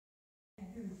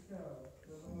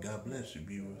God bless you,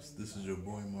 viewers. This is your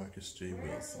boy Marcus J.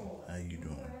 Wilson. How you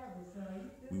doing?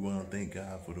 We want to thank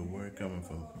God for the word coming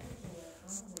from.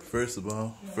 First we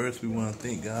want to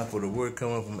thank God for the word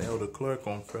coming from Elder Clark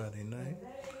on Friday night,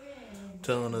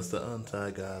 telling us to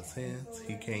untie God's hands.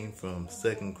 He came from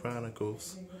 2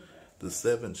 Chronicles, the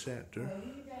 7th chapter,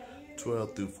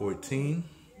 12 through 14,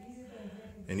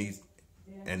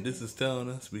 and this is telling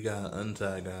us we gotta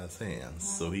untie God's hands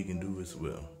so He can do His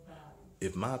will.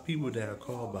 If my people that are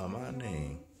called by my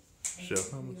name shall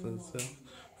humble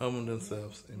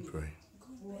themselves and pray.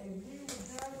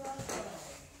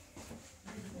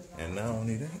 And not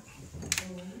only that,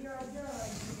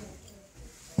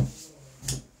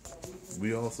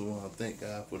 we also want to thank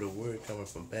God for the word coming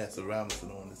from Pastor Robinson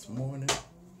on this morning.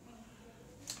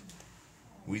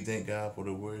 We thank God for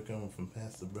the word coming from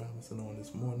Pastor Robinson on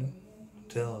this morning,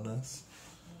 telling us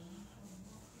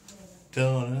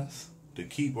to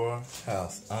keep our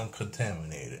house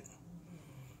uncontaminated.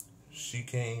 She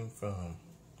came from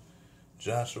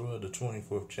Joshua, the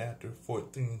 24th chapter,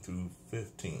 14 through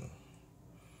 15.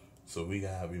 So we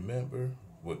gotta remember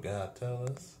what God tells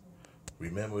us.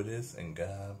 Remember this, and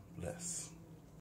God bless.